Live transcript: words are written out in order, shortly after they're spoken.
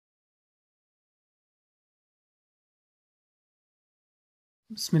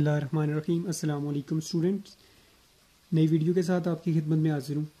बिस्मिल्लाहिर्रहमानिर्रहीम। अस्सलाम वालेकुम स्टूडेंट्स, नई वीडियो के साथ आपकी खिदमत में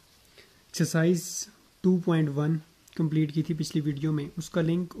हाजिर हूँ। एक्सरसाइज 2.1 कंप्लीट की थी पिछली वीडियो में, उसका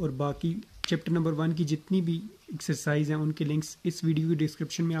लिंक और बाकी चैप्टर नंबर 1 की जितनी भी एक्सरसाइज हैं उनके लिंक्स इस वीडियो की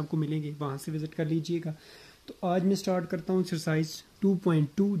डिस्क्रिप्शन में आपको मिलेंगे, वहाँ से विज़िट कर लीजिएगा। तो आज मैं स्टार्ट करता हूँ एक्सरसाइज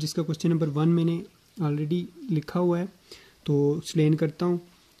 2.2 जिसका क्वेश्चन नंबर 1 मैंने ऑलरेडी लिखा हुआ है, तो एक्सप्लेन करता हूँ।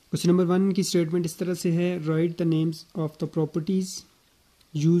 क्वेश्चन नंबर 1 की स्टेटमेंट इस तरह से है, right the names of the properties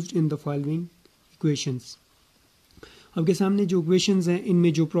used in the following equations। आपके सामने जो इक्वेशंस हैं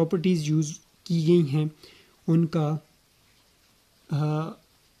इनमें जो प्रॉपर्टीज़ यूज़ की गई हैं उनका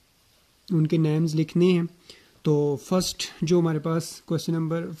उनके नेम्स लिखने हैं। तो फर्स्ट जो हमारे पास क्वेश्चन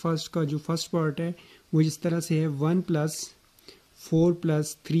नंबर फर्स्ट का जो फर्स्ट पार्ट है वो इस तरह से है, 1 + 4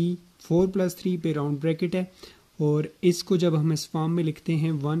 + 3, 4 + 3 पे राउंड ब्रैकेट है, और इसको जब हम इस फॉर्म में लिखते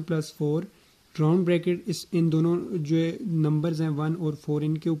हैं 1 + 4 राउंड ब्रैकेट इस इन दोनों जो नंबर्स हैं 1 और 4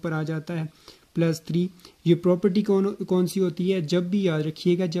 इनके ऊपर आ जाता है, +3। ये प्रॉपर्टी कौन सी होती है, जब भी याद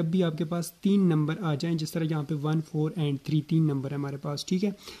रखिएगा जब भी आपके पास 3 नंबर आ जाएं, जिस तरह यहाँ पे 1, 4 एंड 3 3 नंबर है हमारे पास, ठीक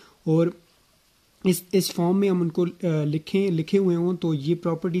है, और इस फॉर्म में हम उनको लिखे हुए हों तो ये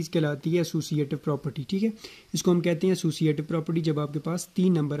प्रॉपर्टीज़ कहलाती है एसोसिएटिव प्रॉपर्टी, ठीक है। इसको हम कहते हैं एसोसिएटिव प्रॉपर्टी जब आपके पास 3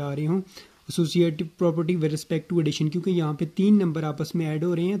 नंबर आ रहे हों। Associative property with respect to addition, क्योंकि यहाँ पे 3 नंबर आपस में ऐड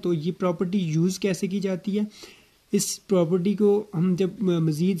हो रहे हैं, तो ये प्रॉपर्टी यूज़ कैसे की जाती है, इस प्रॉपर्टी को हम जब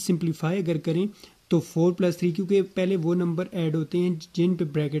मज़ीद सिंप्लीफाई अगर करें तो 4 + 3, क्योंकि पहले वो नंबर ऐड होते हैं जिन पे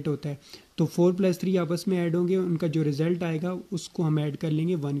ब्रैकेट होता है, तो 4 + 3 आपस में ऐड होंगे, उनका जो रिजल्ट आएगा उसको हम ऐड कर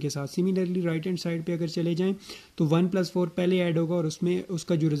लेंगे 1 के साथ। सिमिलरली राइट हैंड साइड पे अगर चले जाएं तो 1 + 4 पहले ऐड होगा और उसमें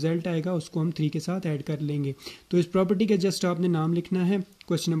उसका जो रिजल्ट आएगा उसको हम 3 के साथ ऐड कर लेंगे। तो इस प्रॉपर्टी का जस्ट आपने नाम लिखना है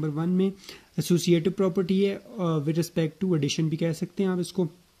क्वेश्चन नंबर 1 में। एसोसिएटिव प्रॉपर्टी है, विद रिस्पेक्ट टू एडिशन भी कह सकते हैं आप इसको।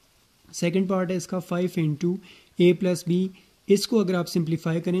 सेकेंड पार्ट है इसका 5 × a + b। इसको अगर आप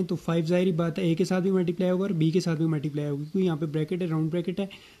सिंप्लीफाई करें तो 5 ज़ाहिर बात है a के साथ भी मल्टीप्लाई होगा और b के साथ भी मल्टीप्लाई होगा, क्योंकि यहाँ पे ब्रैकेट है, राउंड ब्रैकेट है,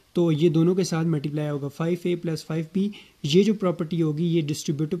 तो ये दोनों के साथ मल्टीप्लाई होगा। 5a + 5b, ये जो प्रॉपर्टी होगी ये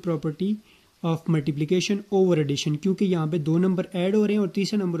distributive property of multiplication over addition, क्योंकि यहाँ पे 2 नंबर ऐड हो रहे हैं और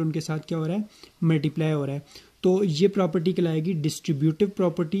तीसरा नंबर उनके साथ क्या हो रहा है, मल्टीप्लाई हो रहा है। तो ये प्रॉपर्टी कहलाएगी distributive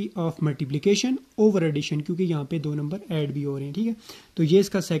property of multiplication over addition, क्योंकि यहाँ पे 2 नंबर ऐड भी हो रहे हैं, ठीक है। तो ये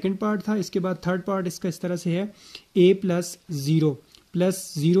इसका सेकंड पार्ट था। इसके बाद थर्ड पार्ट इसका इस तरह से है, a + 0 +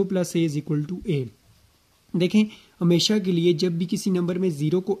 0 + a = a। देखें, हमेशा के लिए जब भी किसी नंबर में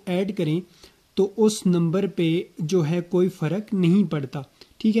 0 को ऐड करें तो उस नंबर पे जो है कोई फ़र्क नहीं पड़ता,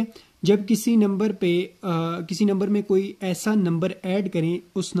 ठीक है। जब किसी नंबर पे किसी नंबर में कोई ऐसा नंबर ऐड करें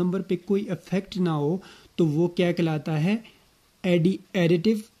उस नंबर पे कोई इफेक्ट ना हो तो वो क्या कहलाता है,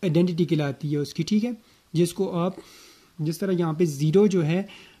 एडिटिव आइडेंटिटी कहलाती है उसकी, ठीक है। जिसको आप जिस तरह यहाँ पे 0 जो है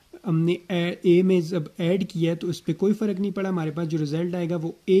हमने ए में जब ऐड किया है तो इस पर कोई फ़र्क नहीं पड़ा, हमारे पास जो रिजल्ट आएगा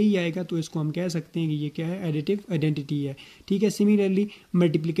वो ए ही आएगा, तो इसको हम कह सकते हैं कि ये क्या है, एडिटिव आइडेंटिटी है, ठीक है। सिमिलरली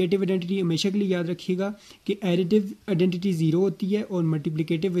मल्टीप्लिकेटिव आइडेंटिटी हमेशा के लिए याद रखिएगा कि एडिटिव आइडेंटिटी 0 होती है और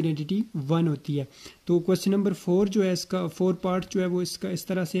मल्टीप्लिकेटिव आइडेंटिटी 1 होती है। तो क्वेश्चन नंबर 4 जो है इसका 4 पार्ट जो है वो इसका इस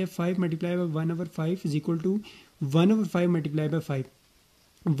तरह से है, 5 × 1/5 = 1/5 × 5।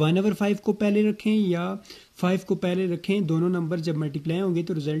 1/5 को पहले रखें या 5 को पहले रखें, दोनों नंबर जब मल्टीप्लाई होंगे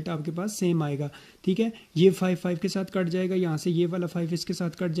तो रिजल्ट आपके पास सेम आएगा, ठीक है। ये 5 5 के साथ कट जाएगा, यहाँ से ये वाला 5 इसके साथ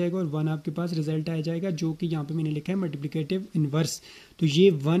कट जाएगा और 1 आपके पास रिजल्ट आ जाएगा, जो कि यहाँ पे मैंने लिखा है मल्टीप्लिकेटिव इनवर्स। तो ये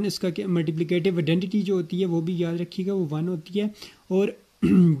 1 इसका क्या मल्टीप्लिकेटिव आइडेंटिटी जो होती है वो भी याद रखिएगा, वो 1 होती है, और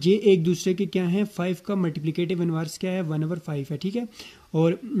ये एक दूसरे के क्या है, 5 का मल्टीप्लिकेटिव इनवर्स क्या है, 1/5 है, ठीक है।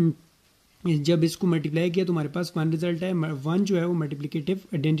 और जब इसको मल्टीप्लाई किया तो हमारे पास 1 रिजल्ट है, 1 जो है वो मल्टीप्लिकेटिव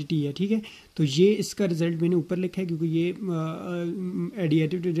आइडेंटिटी है, ठीक है। तो ये इसका रिजल्ट मैंने ऊपर लिखा है क्योंकि ये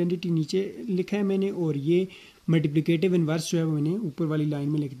एडिटिव आइडेंटिटी नीचे लिखा है मैंने, और ये मल्टीप्लिकेटिव इनवर्स जो है वो मैंने ऊपर वाली लाइन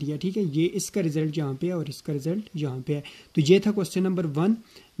में लिख दिया, ठीक है। ये इसका रिजल्ट यहाँ पे है और इसका रिजल्ट यहाँ पे है। तो ये था क्वेश्चन नंबर 1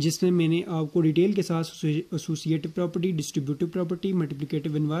 जिसमें मैंने आपको डिटेल के साथ associative property, distributive property,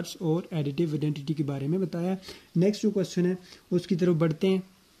 multiplicative inverse और एडिटिव आइडेंटिटी के बारे में बताया। नेक्स्ट जो क्वेश्चन है उसकी तरफ बढ़ते हैं।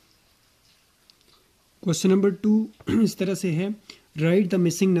 क्वेश्चन नंबर 2 इस तरह से है, right the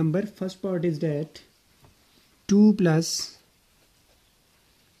missing number. First part is that 2 +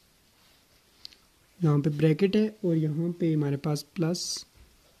 यहाँ पे ब्रैकेट है और यहाँ पे हमारे पास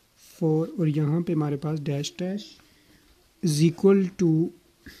 +4 और यहाँ पे हमारे पास डैश =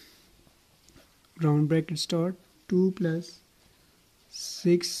 राउंड ब्रैकेट स्टार्ट 2 +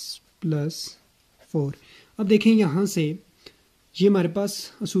 6 + 4। अब देखें यहाँ से ये हमारे पास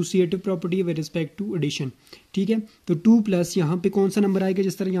एसोसिएटिव प्रॉपर्टी है विद रिस्पेक्ट टू एडिशन, ठीक है। तो 2 प्लस यहाँ पे कौन सा नंबर आएगा,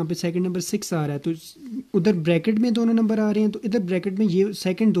 जिस तरह यहाँ पे सेकंड नंबर 6 आ रहा है, तो उधर ब्रैकेट में दोनों नंबर आ रहे हैं, तो इधर ब्रैकेट में ये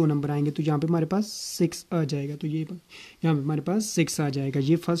सेकंड 2 नंबर आएंगे, तो यहाँ पे हमारे पास 6 आ जाएगा। तो ये यहाँ पे हमारे पास 6 आ जाएगा,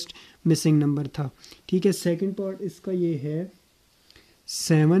 ये फर्स्ट मिसिंग नंबर था, ठीक है। सेकेंड पार्ट इसका ये है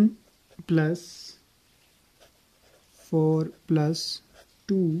 7 plus 4 plus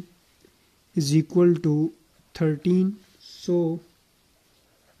 2 is equal to 13। सो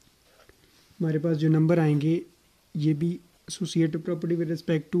हमारे पास जो नंबर आएंगे ये भी associative property with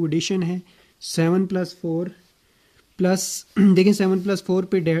respect to addition है। 7 प्लस 4 प्लस देखें 7 प्लस 4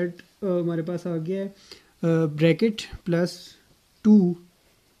 पे डेट हमारे पास आ गया है bracket plus 2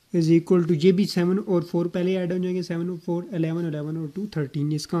 is equal to, ये भी 7 और 4 पहले ऐड हो जाएंगे, 7 और 4 11, 11 और 2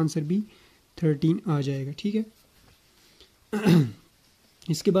 13, इसका आंसर भी 13 आ जाएगा, ठीक है।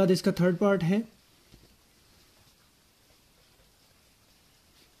 इसके बाद इसका थर्ड पार्ट है,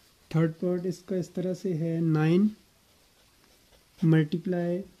 थर्ड पार्ट इसका इस तरह से है 9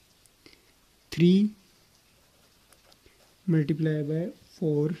 multiply 3 multiply by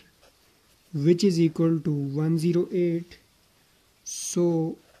 4 which is equal to 108,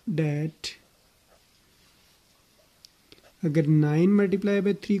 so that अगर 9 मल्टीप्लाई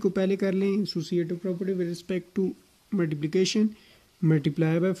बाय 3 को पहले कर लें, associative property with respect to multiplication,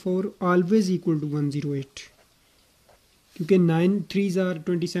 multiply by 4 always equal to 108, क्योंकि 9 3s आर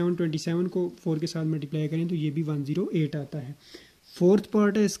 27, 27 को 4 के साथ मल्टीप्लाई करें तो ये भी 108 आता है। फोर्थ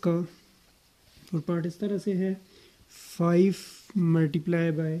पार्ट है इसका, फोर्थ पार्ट इस तरह से है 5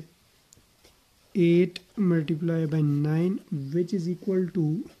 multiply by 8 multiply by 9 which is equal to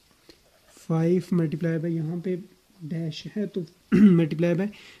 5 multiply by, यहाँ पे डैश है तो मल्टीप्लाई बाय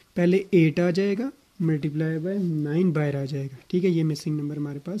पहले 8 आ जाएगा, मल्टीप्लाई बाय 9 बाहर आ जाएगा, ठीक है। ये मिसिंग नंबर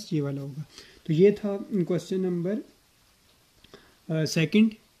हमारे पास ये वाला होगा। तो ये था क्वेश्चन नंबर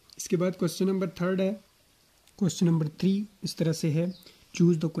सेकंड। इसके बाद क्वेश्चन नंबर थर्ड है, क्वेश्चन नंबर 3 इस तरह से है,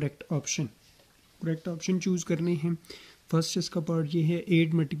 choose the correct option, correct option choose करने हैं। फर्स्ट इसका पार्ट ये है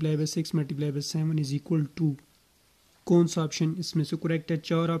 8 multiply by 6 multiply by 7 is equal to, कौन सा ऑप्शन इसमें से करेक्ट है।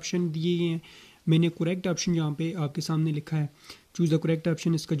 4 ऑप्शन दिए हैं, मैंने करेक्ट ऑप्शन यहाँ पे आपके सामने लिखा है, चूज़ द करेक्ट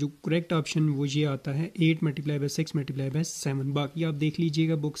ऑप्शन। इसका जो करेक्ट ऑप्शन वो ये आता है 8 मल्टीप्लाई बाय 6 मल्टीप्लाई बाय 7, बाकी आप देख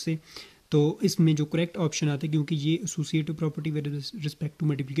लीजिएगा बुक से। तो इसमें जो करेक्ट ऑप्शन आता है, क्योंकि ये associative property with respect to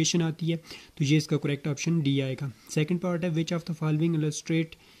multiplication आती है, तो ये इसका करेक्ट ऑप्शन डी आएगा। सेकंड पार्ट है which of the following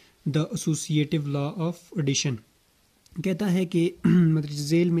illustrate the associative law of addition, कहता है कि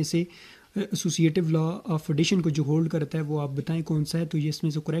मद्रेसेल में से एसोसिएटिव लॉ ऑफ एडिशन को जो होल्ड करता है वो आप बताएं कौन सा है। तो ये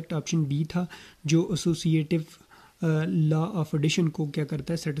इसमें से करेक्ट ऑप्शन बी था, जो एसोसिएटिव लॉ ऑफ एडिशन को क्या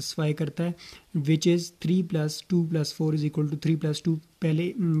करता है, सेटिस्फाई करता है, which is 3 plus 2 plus 4 is equal to 3 plus 2। पहले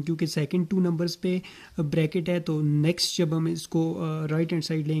क्योंकि सेकंड 2 नंबर्स पे ब्रैकेट है, तो नेक्स्ट जब हम इसको राइट हैंड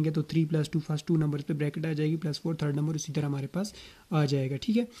साइड लेंगे तो 3 प्लस 2 फर्स्ट 2 नंबर्स पे ब्रैकेट आ जाएगी, प्लस 4 थर्ड नंबर उसी तरह हमारे पास आ जाएगा,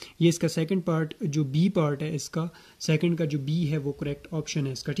 ठीक है। ये इसका सेकंड पार्ट जो बी पार्ट है, इसका सेकंड का जो बी है वो करेक्ट ऑप्शन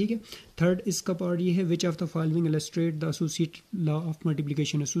है इसका, ठीक है। थर्ड इसका पार्ट ये है which of the following illustrate the associative law of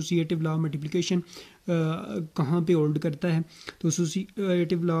multiplication, associative law of multiplication कहाँ पे होल्ड करता है। तो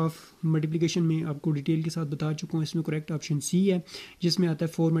एसोसिएटिव लॉ ऑफ मल्टीप्लिकेशन में आपको डिटेल के साथ बता चुका हूँ। इसमें करेक्ट ऑप्शन सी है, जिसमें आता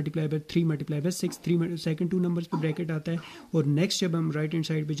है 4 multiply by 3 multiply by 6, 3 second 2 numbers पे ब्रैकेट आता है, और नेक्स्ट जब हम राइट हैंड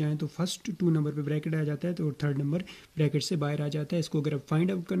साइड पे जाएं तो फर्स्ट 2 नंबर पे ब्रैकेट आ जाता है, तो थर्ड नंबर ब्रैकेट से बाहर आ जाता है। इसको अगर आप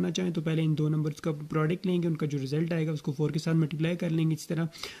फाइंड आउट करना चाहें तो पहले इन 2 नंबर्स का प्रोडक्ट लेंगे, उनका जो रिजल्ट आएगा उसको 4 के साथ मल्टीप्लाई कर लेंगे। इस तरह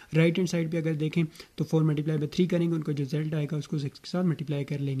राइट हैंड साइड पर अगर देखें तो 4 मल्टीप्लाई बाय 3 करेंगे, उनका जो रिजल्ट आएगा उसको 6 के साथ मल्टीप्लाई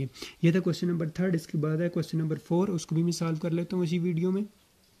कर लेंगे। ये था क्वेश्चन नंबर थर्ड। इसके बाद है क्वेश्चन नंबर 4, उसको भी मैं सॉल्व कर लेता हूँ इसी वीडियो में,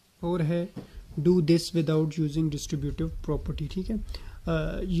 और है do this without using distributive property, ठीक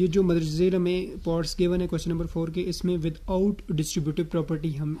है। ये जो मदरसेल हमें पार्ट्स गिवन है क्वेश्चन नंबर 4 के, इसमें विदाउट डिस्ट्रीब्यूटिव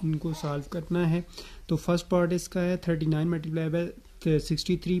प्रॉपर्टी हम इनको सॉल्व करना है। तो फर्स्ट पार्ट इसका है 39 multiply by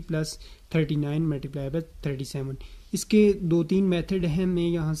 63 plus 39 multiply by 37। इसके 2-3 मेथड हैं, मैं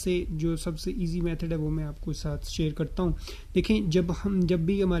यहाँ से जो सबसे इजी मेथड है वो मैं आपको साथ शेयर करता हूँ। देखें, जब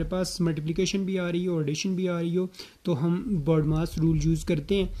भी हमारे पास मल्टीप्लिकेशन भी आ रही हो, एडिशन भी आ रही हो, तो हम बॉडमास रूल यूज़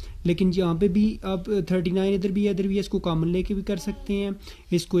करते हैं। लेकिन यहाँ पे भी आप 39 इधर भी है, इसको कॉमन लेके भी कर सकते हैं,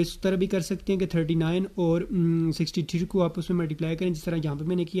 इसको इस तरह भी कर सकते हैं कि 39 और 63 को आपस में मल्टीप्लाई करें, जिस तरह यहाँ पे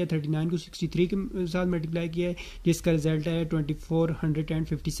मैंने किया, 39 को 63 के साथ मल्टीप्लाई किया है, जिसका रिजल्ट है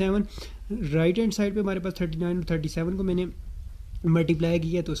 2457। राइट हैंड साइड पे हमारे पास 39 और 37 को मैंने मल्टीप्लाई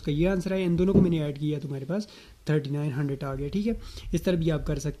किया तो उसका ये आंसर आया। इन दोनों को मैंने ऐड किया तो मेरे पास 3900 आ गया। ठीक है, इस तरह भी आप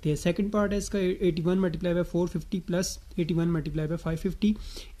कर सकते हैं। सेकंड पार्ट है इसका 81 multiply by 450 plus 81 multiply by 550।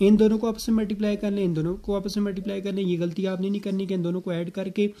 इन दोनों को आपस में मल्टीप्लाई कर लें, इन दोनों को आपस में मल्टीप्लाई कर लें। ये गलती आपने नहीं करनी कि इन दोनों को ऐड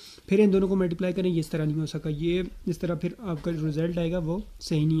करके फिर इन दोनों को मल्टीप्लाई करें, ये इस तरह नहीं हो सका। ये इस तरह फिर आपका जो रिजल्ट आएगा वो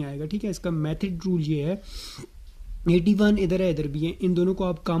सही नहीं आएगा। ठीक है, इसका मेथड रूल ये है 81 इधर है इधर भी है, इन दोनों को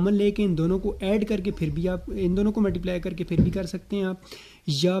आप कॉमन लेके इन दोनों को ऐड करके फिर भी आप इन दोनों को मल्टीप्लाई करके फिर भी कर सकते हैं आप,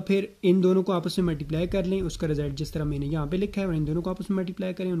 या फिर इन दोनों को आपस में मल्टीप्लाई कर लें, उसका रिजल्ट जिस तरह मैंने यहाँ पे लिखा है, और इन दोनों को आपस में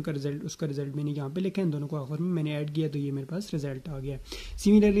मल्टीप्लाई करें, उसका रिजल्ट मैंने यहाँ पे लिखा है, इन दोनों को आखिर में मैंने ऐड किया तो ये मेरे पास रिजल्ट आ गया।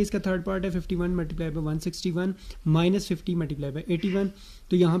 सिमिलरली इसका थर्ड पार्ट है 51 multiply by 161 minus 50 multiply by 81।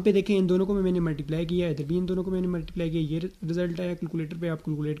 तो यहाँ पे देखें इन दोनों को मैंने मल्टीप्लाई किया, इधर भी इन दोनों को मैंने मल्टीप्लाई किया, ये रिजल्ट आया। कैलकुलेटर पे आप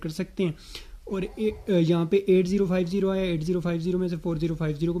कैलकुलेट कर सकते हैं। और यहाँ पे 8050 आया, 8050 में से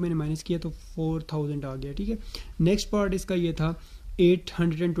 4050 को मैंने माइनस किया तो 4000 आ गया। ठीक है, नेक्स्ट पार्ट इसका ये था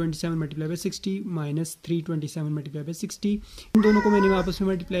 827 multiply by 60 minus 327 multiply by 60। इन दोनों को मैंने आपस में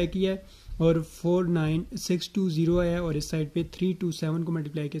मल्टीप्लाई किया है और 49620 आया, और इस साइड पे 327 को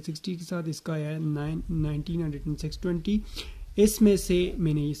मल्टीप्लाई किया 60 के साथ, इसका आया 190620। इसमें से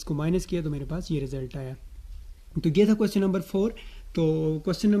मैंने इसको माइनस किया तो मेरे पास ये रिजल्ट आया। तो ये था क्वेश्चन नंबर 4। तो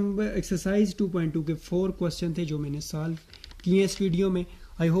क्वेश्चन नंबर एक्सरसाइज 2.2 के 4 क्वेश्चन थे जो मैंने सॉल्व किए इस वीडियो में।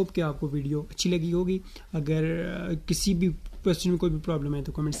 आई होप कि आपको वीडियो अच्छी लगी होगी। अगर किसी भी क्वेश्चन में कोई भी प्रॉब्लम है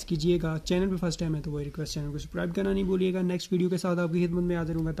तो कमेंट्स कीजिएगा। चैनल पे फर्स्ट टाइम है तो वही रिक्वेस्ट, चैनल को सब्सक्राइब करना नहीं भूलिएगा। नेक्स्ट वीडियो के साथ आपकी खिदमत में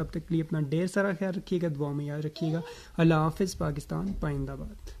हाजिर होगा। तब तक के लिए अपना ढेर सारा ख्याल रखिएगा, दुआ में याद रखिएगा। अल्लाह हाफिज़। पाकिस्तान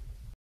पाइंदाबाद।